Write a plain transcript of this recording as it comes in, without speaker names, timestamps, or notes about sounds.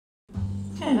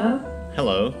Hello.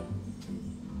 Hello.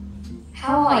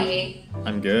 How are you?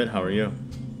 I'm good. How are you?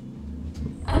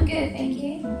 I'm good, thank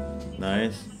you.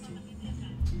 Nice.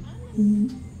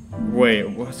 Wait,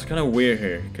 what's kind of weird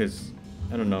here? Cause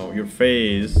I don't know your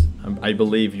face. I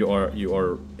believe you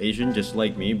are Asian, just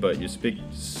like me, but you speak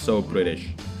so British.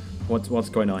 What's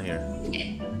going on here?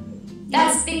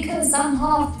 That's because I'm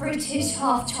half British,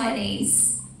 half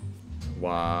Chinese.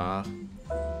 Wow.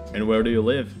 And where do you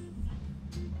live?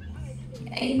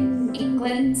 In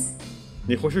England.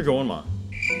 你会说中文吗？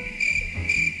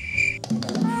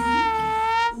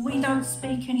 We don't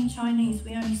speak any Chinese.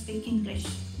 We only speak English,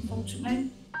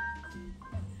 unfortunately.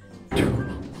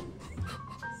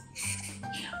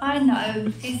 I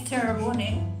know, it's terrible, isn't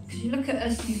it? Because you look at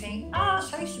us and you think,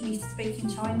 she should be speaking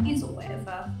Chinese or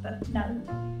whatever. But no.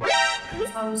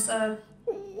 I was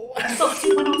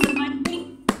adopted when I was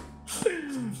 19.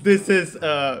 This is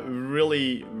a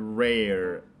really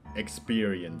rare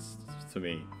experience to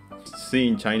me.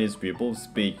 Seeing Chinese people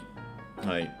speak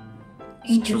like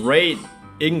straight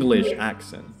English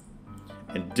accent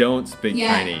and don't speak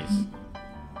Chinese.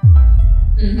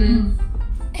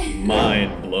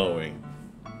 Mind blowing.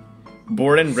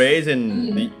 Born and raised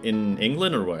in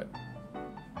England or what?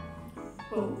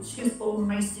 Well, she was born and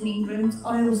raised in England.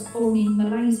 I was born in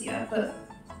Malaysia, but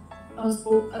I was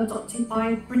adopted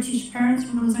by British parents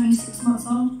when I was only 6 months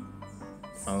old.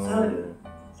 Oh.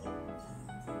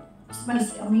 So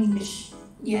basically I'm English,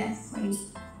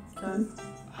 raised. So.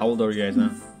 How old are you guys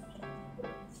now?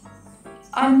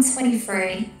 I'm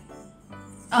 23.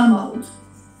 I'm old.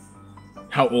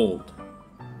 How old?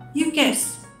 You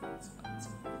guess.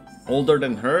 Older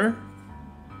than her?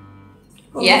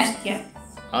 Well, Yeah. Yeah.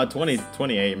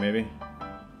 28 maybe.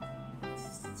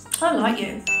 I like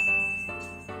you.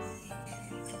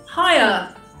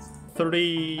 Higher.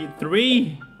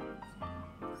 33?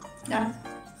 No.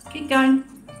 Keep going.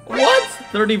 What?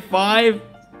 35?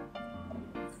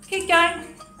 Keep going.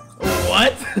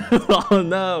 What? Oh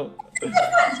no.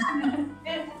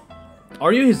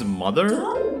 Are you his mother?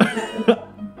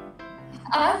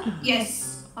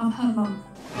 Yes, I'm her mum.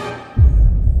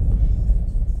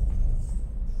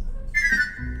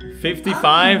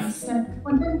 55?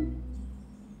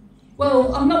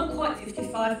 Well, I'm not quite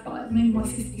 55, but I'm in my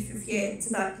 55th year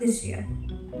this year.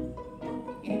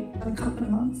 Yeah, in a couple of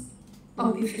months.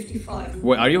 I'll be 55.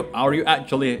 Wait, are you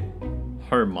actually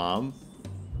her mom?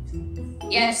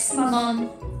 Yes, my mom.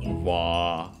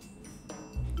 Wow.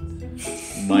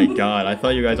 My god, I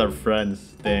thought you guys are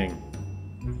friends. Dang.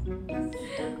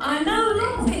 I know a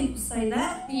lot of people say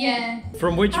that. Yeah.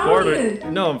 From which How part? are you?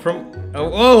 No, from.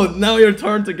 Oh, now your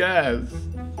turn to guess.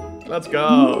 Let's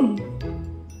go.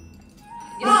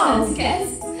 Your first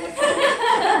guess.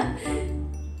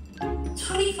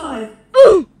 25.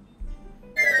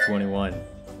 21.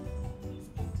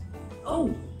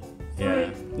 Oh. Yeah.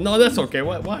 No, that's okay.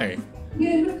 Why?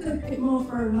 You look a bit more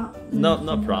grown up.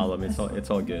 No problem. It's all good.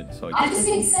 It's all I good. just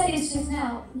need to say this just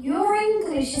now. Your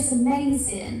English is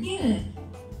amazing. Yeah.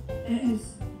 It is.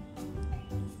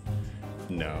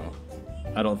 No,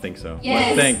 I don't think so.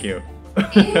 Yes. But thank you.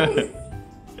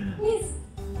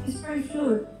 It's very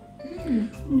fluid.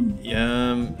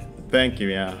 Thank you.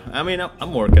 Yeah. I mean,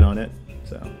 I'm working on it.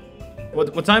 So,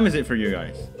 what time is it for you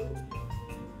guys?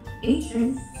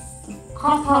 Eating.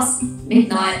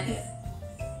 midnight.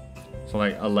 So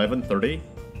like 11:30.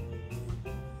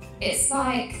 It's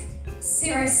like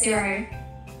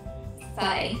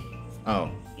 00:30. Oh.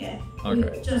 Yeah. Okay.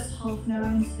 We're just half an hour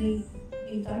into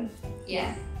the day.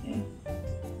 Yeah.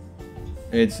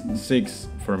 It's 6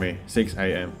 for me. 6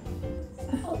 a.m. I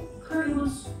thought Korea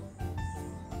was.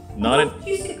 Not in.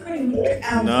 You said Korea was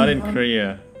out. Not in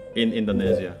Korea. In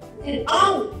Indonesia.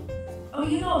 Oh! Oh,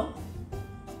 you're not.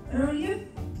 Where are you?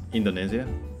 Indonesia.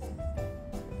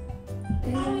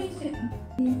 How is it?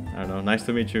 I don't know. Nice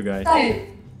to meet you guys. So,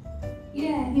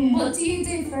 yeah. What do you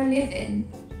do for a living?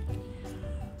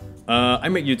 I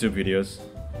make YouTube videos.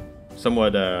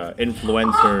 Somewhat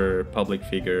influencer, public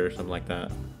figure, something like that.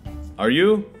 Are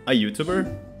you a YouTuber?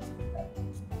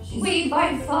 We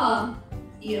both are.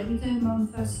 Yeah, we do Mum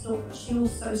First Thought, but she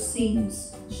also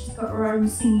sings. She's got her own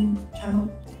singing channel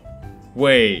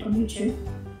Wait. on YouTube.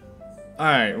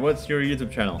 Alright, what's your YouTube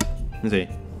channel? Let's see.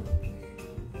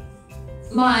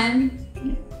 Mine.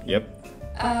 Yep.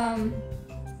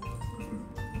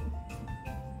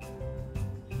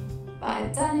 But I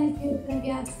don't know if you're going to be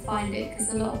able to find it because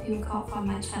a lot of people can't find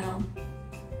my channel.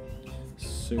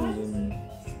 Susan.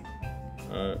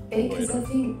 Because wait. I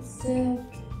think for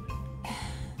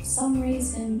some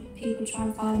reason people try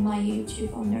and find my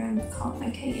YouTube on their own but can't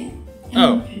locate it.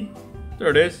 Oh, there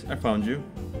it is. I found you.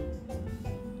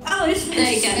 Oh, it's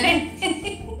There you go.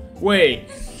 Wait,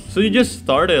 so you just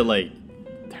started like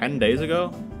 10 days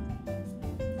ago?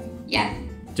 Yeah.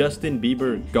 Justin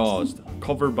Bieber Ghost,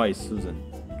 covered by Susan.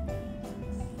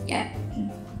 Yeah.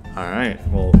 Alright,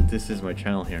 well, this is my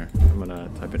channel here. I'm gonna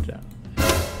type it down.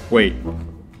 Wait.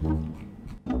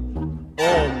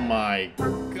 Oh my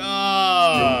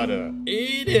god!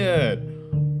 Idiot!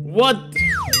 What?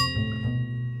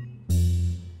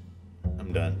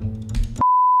 I'm done.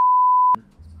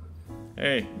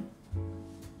 Hey.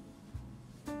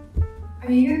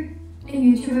 Are you a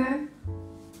YouTuber?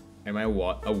 Am I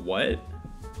what? A what?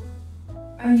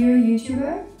 Are you a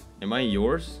YouTuber? Am I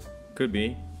yours? Could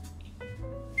be.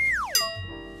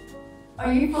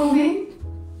 Are you filming?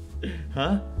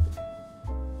 Huh?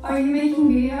 Are you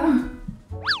making video?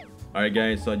 Alright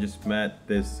guys, so I just met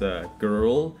this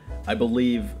girl. I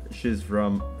believe she's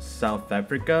from South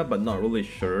Africa, but not really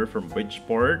sure from which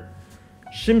part.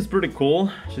 Seems pretty cool.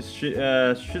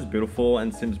 She's beautiful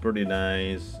and seems pretty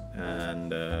nice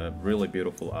and really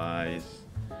beautiful eyes.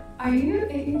 Are you a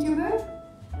YouTuber?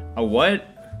 A what?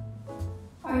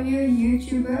 Are you a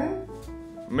YouTuber?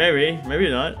 Maybe, maybe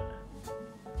not.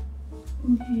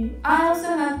 Okay. I also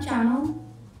have a channel,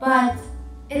 but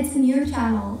it's a new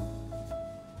channel.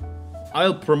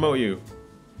 I'll promote you.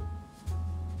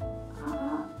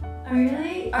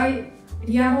 Really?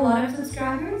 Do you have a lot of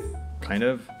subscribers? Kind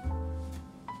of.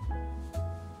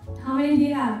 How many do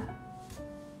you have?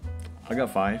 I got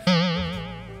 5.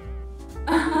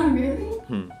 Really?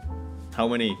 How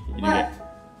many? You What?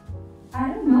 I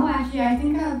don't know actually. I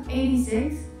think I have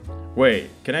 86. Wait,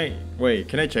 can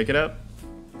I check it out?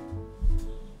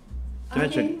 Can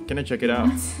I check it out?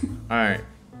 Alright.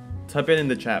 Type it in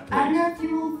the chat, please. I don't know if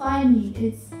you will find me.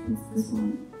 It's this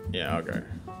one. Yeah, okay.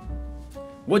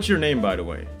 What's your name, by the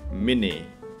way? Minnie.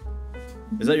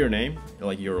 Is that your name?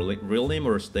 Like your real name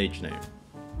or a stage name?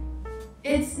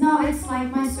 It's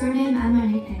like my surname and my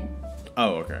nickname.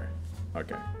 Oh, okay.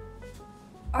 Okay.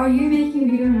 Are you making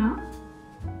video now?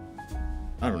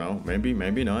 I don't know. Maybe,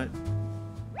 maybe not.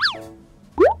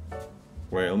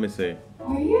 Wait, let me see.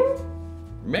 Are you?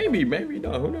 Maybe, maybe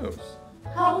not. Who knows?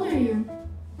 How old are you?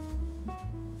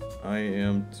 I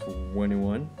am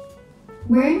 21.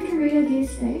 Where in Korea do you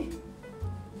stay?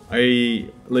 I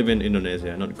live in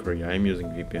Indonesia, not Korea. I'm using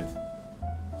VPN.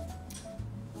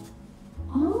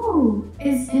 Oh,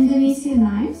 is Indonesia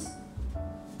nice?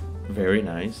 Very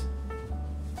nice.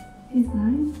 It's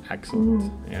nice. Excellent.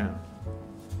 Ooh. Yeah.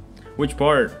 Which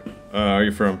part are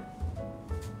you from?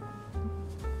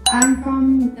 I'm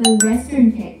from the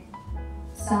Western Cape,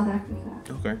 South Africa.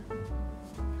 Okay.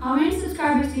 How many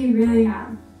subscribers do you really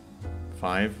have?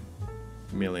 5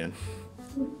 million.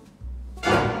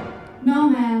 No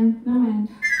man, no man.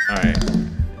 Alright.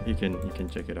 You can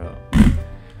check it out.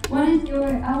 What is your?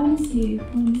 I want to see.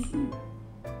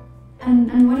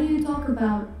 And what do you talk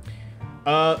about?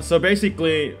 So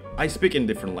basically, I speak in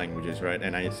different languages, right?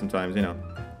 And I sometimes, you know,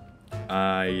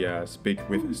 I speak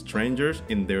with strangers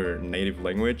in their native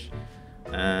language,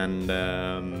 and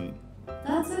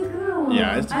That's so cool.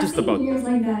 yeah, it's I've just seen about videos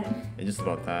like that. it's just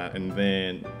about that, and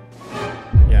then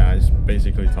yeah, I just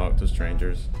basically talk to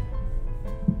strangers.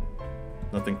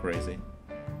 Nothing crazy.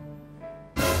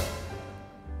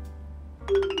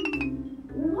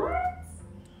 What?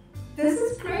 This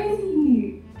is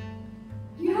crazy.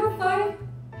 You have 5.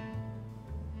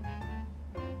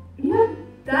 You have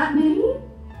that many?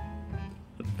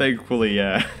 Thankfully,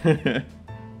 yeah.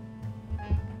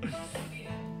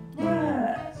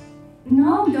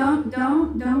 No,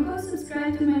 don't go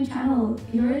subscribe to my channel.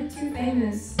 You're too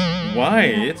famous. Why?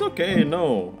 It's okay.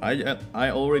 No, I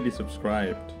already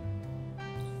subscribed.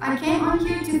 I came on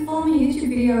here to film a YouTube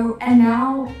video, and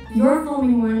now you're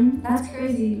filming one. That's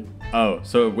crazy. Oh,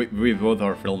 so we both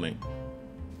are filming.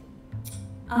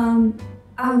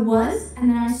 I was,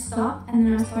 and then I stopped, and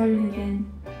then I started again.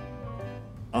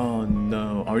 Oh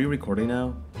no, are you recording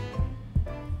now?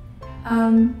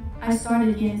 I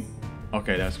started, yes.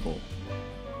 Okay, that's cool.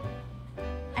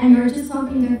 And you're just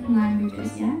talking different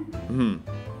languages, yeah?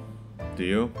 Do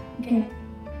you? Okay.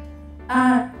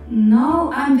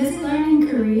 No, I'm busy learning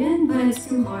Korean, but it's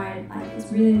too hard. Like,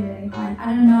 it's really, really hard. I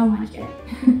don't know much yet.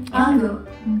 Hangu.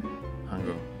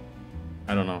 Hangu.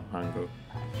 I don't know Hangu.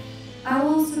 I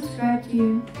will subscribe to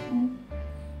you.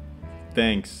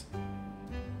 Thanks.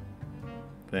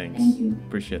 Thanks. Thank you.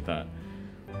 Appreciate that.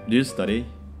 Do you study?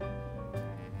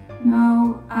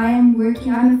 No, I am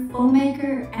working. I'm a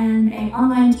filmmaker and an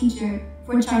online teacher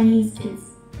for Chinese kids.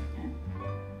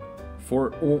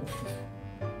 For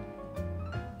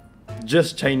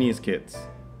just Chinese kids.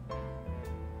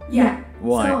 Yeah.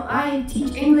 Why? So I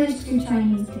teach English to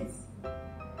Chinese kids.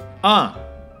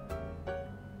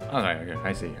 Okay,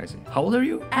 I see. How old are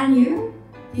you? And you?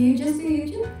 Do you just do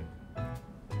YouTube?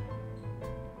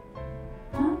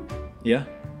 Huh? Yeah.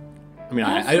 I mean,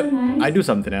 That's I so nice. I do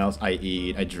something else. I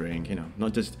eat, I drink, you know,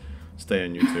 not just stay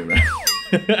on YouTube.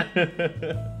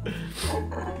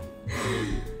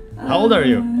 How old are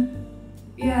you?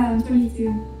 Yeah, I'm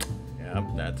 22. Yeah,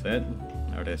 that's it.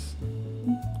 There it is.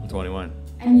 I'm 21.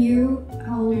 And you?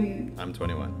 How old are you? I'm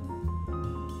 21.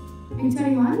 You're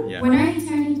 21? Yeah. When are you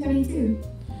turning 22?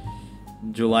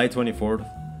 July 24th.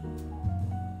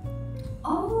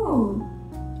 Oh,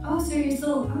 so you're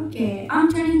still okay.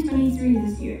 I'm turning 23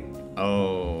 this year.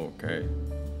 Oh, okay.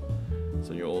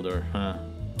 So you're older, huh?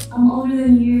 I'm older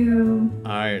than you.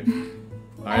 Alright.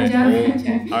 I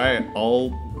joke. Alright,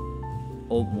 old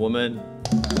woman.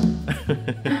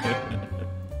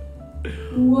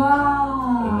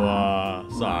 Wow. Wow,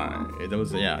 sorry. That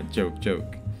was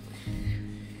joke.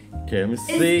 Okay, let me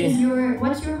see.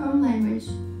 What's your home language?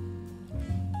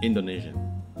 Indonesian.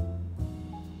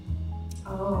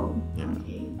 Oh, Yeah.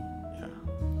 okay. Yeah.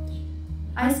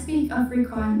 I speak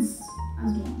Afrikaans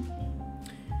as well.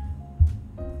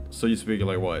 So you speak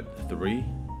like what? 3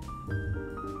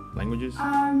 languages?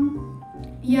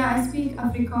 Yeah, I speak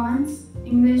Afrikaans,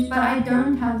 English, but I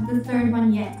don't have the third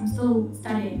one yet. I'm still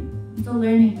studying. I'm still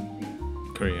learning.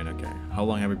 Korean, okay. How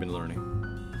long have you been learning?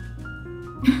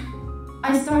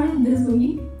 I started this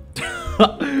week.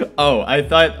 Oh, I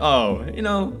thought,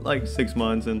 like 6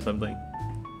 months and something.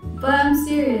 But I'm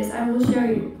serious. I will show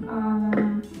you.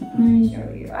 Let me show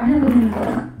you. I don't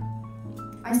know.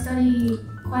 I study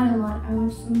quite a lot. I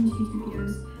watch so many YouTube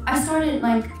videos. I started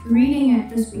like reading it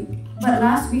this week, but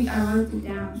last week I wrote it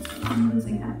down. So it looks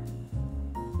like that.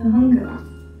 The hunger.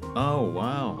 Oh,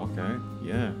 wow, okay,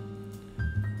 yeah.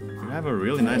 You have a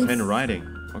really nice handwriting.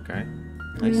 Okay.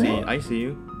 Really? I see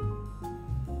you.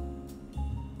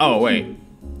 Oh, wait.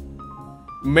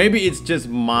 Maybe it's just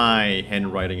my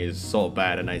handwriting is so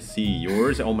bad and I see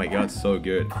yours. Oh my god, so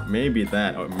good. Maybe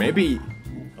that, or maybe,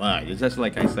 it's just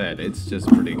like I said, it's just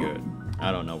pretty good.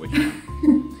 I don't know which one.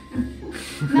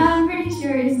 No, I'm pretty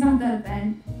sure it's not that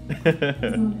bad.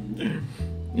 It's not that bad.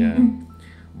 Yeah.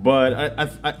 But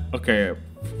I okay,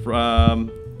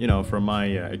 from from my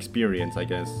experience, I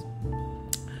guess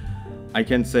I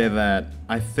can say that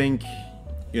I think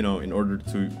in order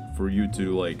for you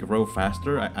to like grow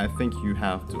faster, I think you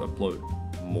have to upload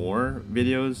more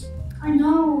videos. I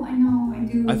know, I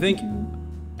do. I think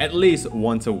at least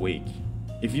once a week.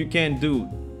 If you can do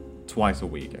twice a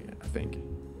week, I think.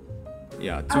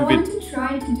 Yeah, I want to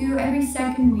try to do every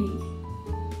second week.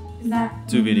 Is that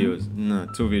 2 videos? No,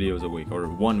 2 videos a week or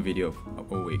 1 video a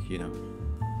week,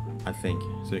 I think,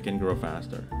 so you can grow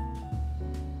faster.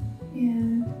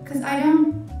 Yeah, because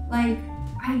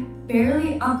I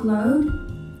barely upload,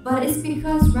 but it's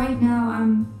because right now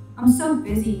I'm so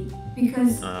busy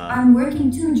because I'm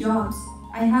working 2 jobs.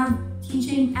 I have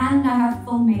teaching and I have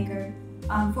filmmaker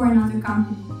for another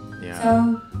company. Yeah.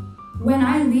 So when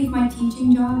I leave my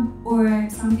teaching job or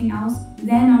something else,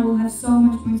 then I will have so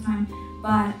much more time.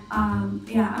 But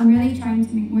yeah, I'm really trying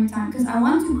to make more time because I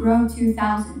want to grow to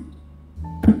 1,000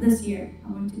 this year.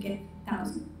 I want to get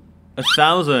 1,000.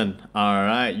 1,000. All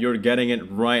right, you're getting it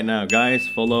right now, guys.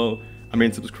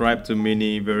 Subscribe to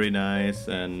Minnie. Very nice,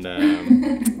 and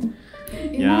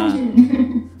yeah.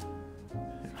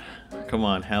 Come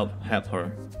on, help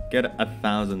her get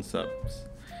 1,000 subs.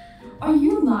 Are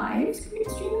you live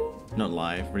streaming? Not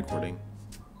live, recording.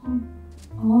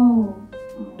 Oh.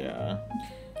 Yeah.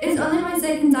 It's only my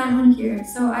second time on here,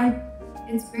 so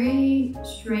it's very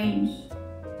strange.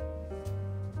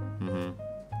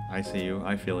 I see you,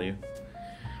 I feel you.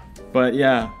 But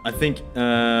yeah, I think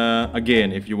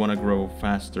again, if you want to grow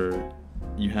faster,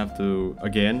 you have to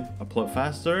again upload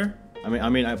faster. I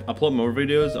upload more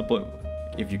videos,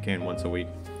 if you can once a week,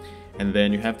 and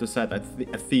then you have to set a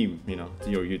theme, to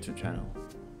your YouTube channel.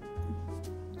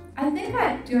 I think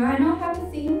do I not have a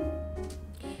theme?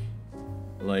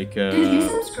 Like Did you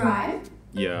subscribe?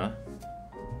 Yeah.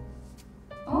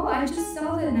 Oh, I just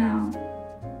saw that now.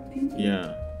 Thank you.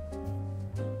 Yeah.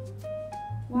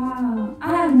 Wow, I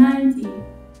have 90.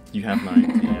 You have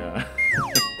 90, yeah.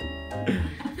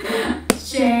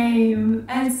 Shame,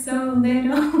 that's so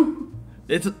little.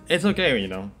 It's okay,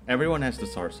 everyone has to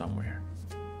start somewhere.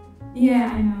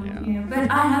 Yeah, I know. Yeah, but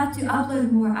I have to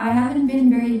upload more. I haven't been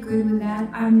very good with that.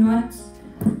 I'm not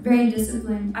very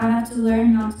disciplined. I have to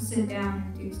learn how to sit down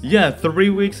and do stuff. Yeah, 3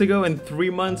 weeks ago and 3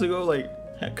 months ago, like,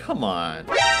 come on.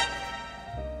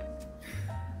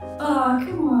 Oh,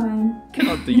 come on.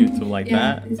 Cannot do YouTube like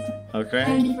that. Okay?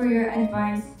 Thank you for your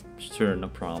advice. Sure, no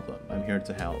problem. I'm here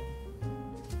to help.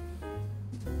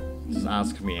 Just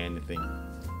ask me anything.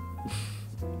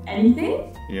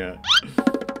 Anything? Yeah.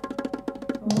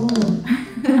 Oh,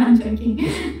 I'm joking.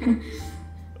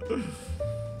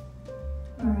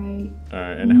 Alright.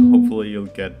 Alright, and hopefully you'll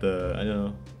get the, I don't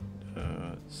know,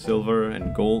 silver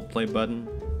and gold play button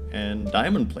and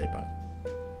diamond play button.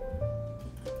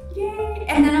 Yay!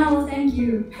 And then I will thank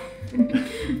you for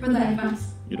the advice.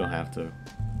 You don't have to.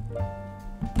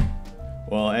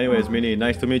 Well, anyways, Minnie,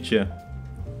 nice to meet you.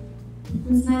 It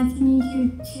was nice to meet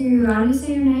you too. How do you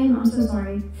say your name? I'm so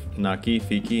sorry. Naki,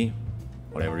 Fiki,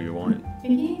 whatever you want.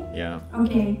 Vicky? Yeah.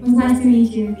 Okay. It was nice to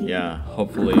meet you, Vicky. Yeah.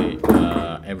 Hopefully,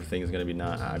 everything is gonna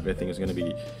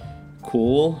be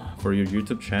cool for your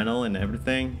YouTube channel and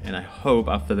everything. And I hope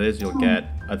after this you'll get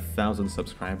 1,000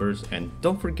 subscribers. And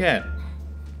don't forget,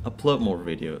 upload more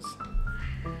videos.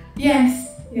 Yes.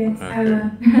 Yes. Okay. I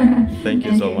will. Thank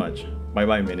you so much. Bye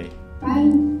bye, Minnie. Bye.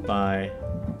 Bye.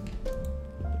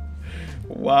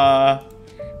 Wow.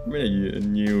 I'm a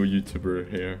new YouTuber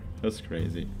here. That's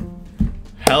crazy.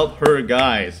 Help her,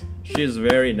 guys. She's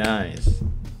very nice.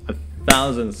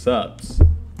 1,000 subs.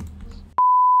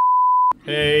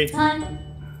 Hey. Hi.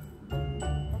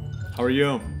 How are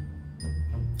you?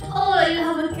 Oh, you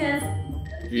have a cat.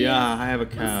 Yeah, I have a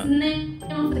What's cat. the name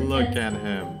of the Look cat? at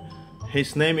him.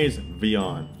 His name is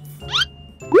Vion.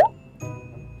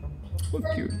 So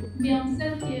cute. Beyond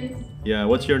so cute. Yeah,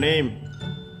 what's your name?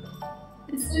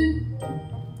 It's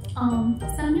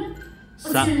Samuel.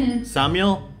 What's your name?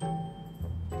 Samuel?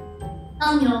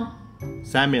 Samuel.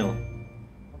 Samuel.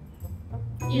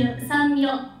 Yeah,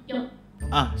 Samuel. Yo.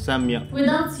 Ah, Samuel.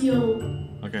 Without you.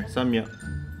 Okay, Samuel.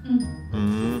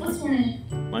 What's your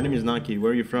name? My name is Naki.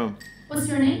 Where are you from? What's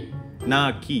your name?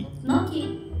 Naki.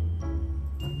 Naki.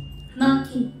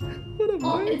 Naki. What a Oh,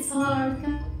 boy. it's hard.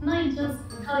 Can I just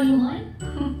tell you mine?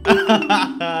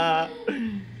 I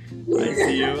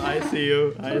see you. I see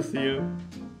you. I see you.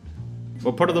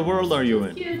 What part of the world are you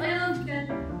in? Cute. I love cat.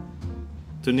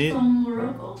 Tunisia? From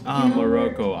Morocco. Ah, You know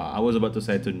Morocco. I was about to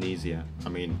say Tunisia. I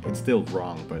mean, it's still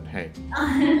wrong, but hey.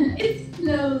 where- It's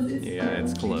close. Yeah,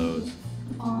 it's close.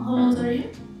 How old are you?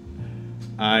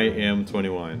 I am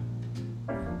 21.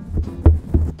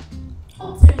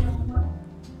 Oh, 21.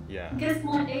 Yeah. Guess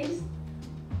my age?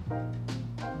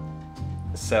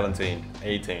 17,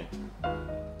 18.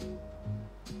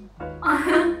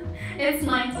 It's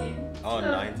 19. Oh,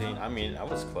 So- 19. I mean, I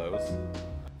was close.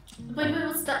 Wait,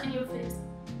 what's that in your face?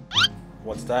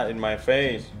 What's that in my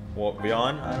face? What,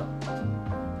 beyond? I don't...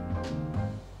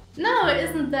 No,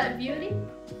 isn't that beauty?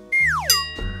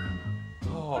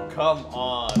 Oh, come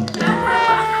on.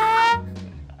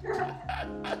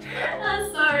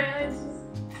 I'm sorry, I just...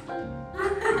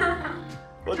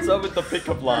 What's up with the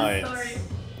pickup I'm lines? sorry.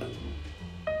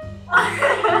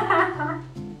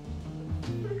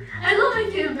 I love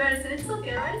making you embarrassed. It's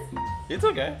okay, right? It's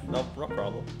okay. No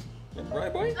problem. Yeah,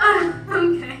 right, boy?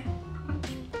 Okay.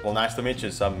 Well, nice to meet you,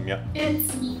 Samya.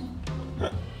 It's me.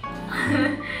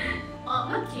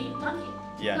 Naki.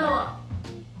 Yeah.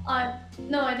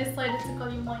 No, I decided to call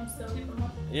you mine, so never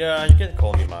mind. Yeah, you can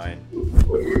call me mine.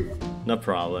 No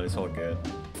problem. It's all good.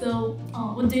 So,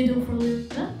 what do you do for a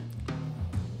living?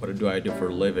 What do I do for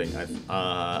a living?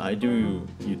 I do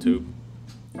YouTube.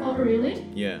 Oh, really?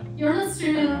 Yeah. You're not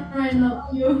streaming right now,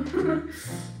 are you?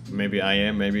 Maybe I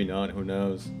am, maybe not. Who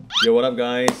knows? Yo, what up,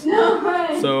 guys? No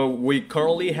way. So we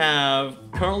currently have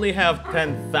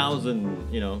 10,000,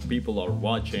 people are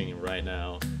watching right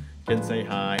now. Can say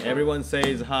hi. Everyone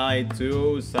says hi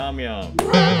to Samya.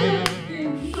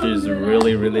 She's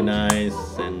really, really nice,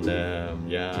 and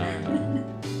yeah.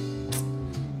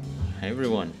 Hey,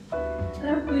 everyone.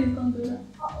 Please don't do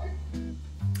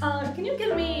that. Can you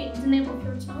give me the name of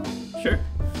your channel? Sure.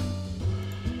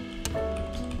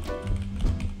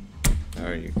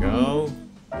 There you go.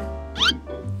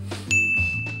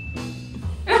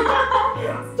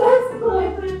 Stop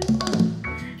smiling.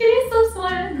 Can you stop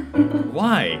smiling?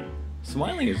 Why?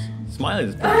 Smiling is My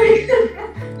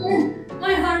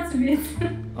heart's beats.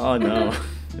 Oh no.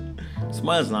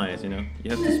 Smile is nice, You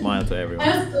have to smile to everyone.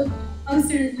 I'm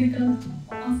seriously gonna.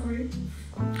 I'm sorry.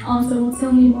 So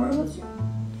tell me more about you.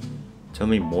 Tell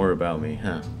me more about me,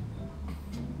 huh?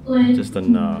 Like, Just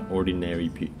an ordinary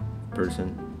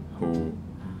person who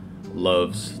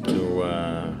loves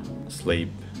to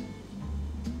sleep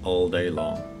all day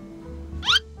long.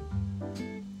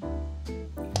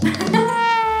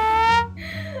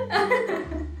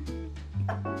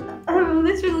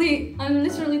 I'm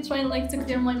literally trying like to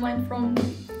clear my mind from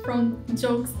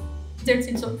jokes,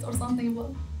 dirty jokes or something.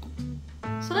 But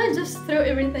should I just throw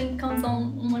everything comes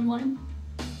on my mind?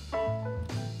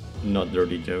 Not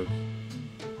dirty jokes.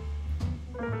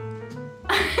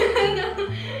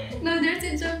 No,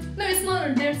 dirty joke. No, it's not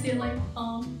a dirty. Like,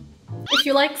 if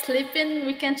you like sleeping,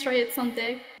 we can try it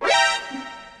someday.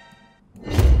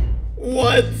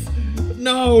 What?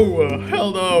 No!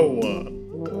 Hell no!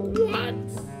 What?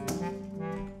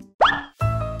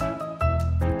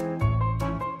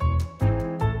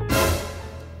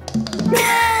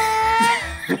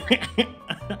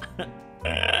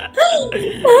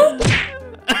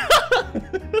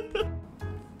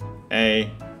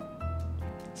 Hey.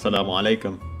 Assalamu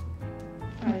alaikum.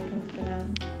 Alaikum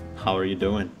salam. How are you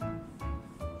doing?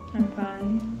 I'm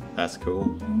fine. That's cool.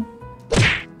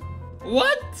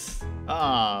 What?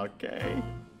 Ah, okay.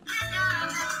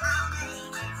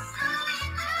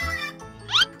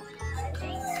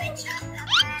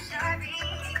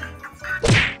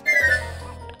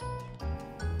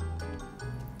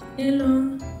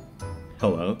 Hello.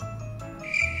 Hello.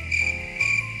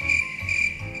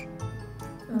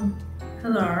 Oh,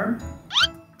 hello.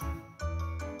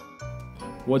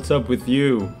 What's up with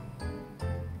you?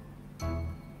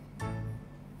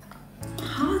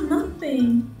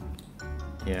 Nothing.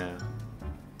 Yeah,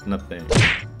 nothing.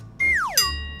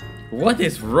 What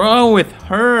is wrong with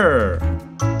her?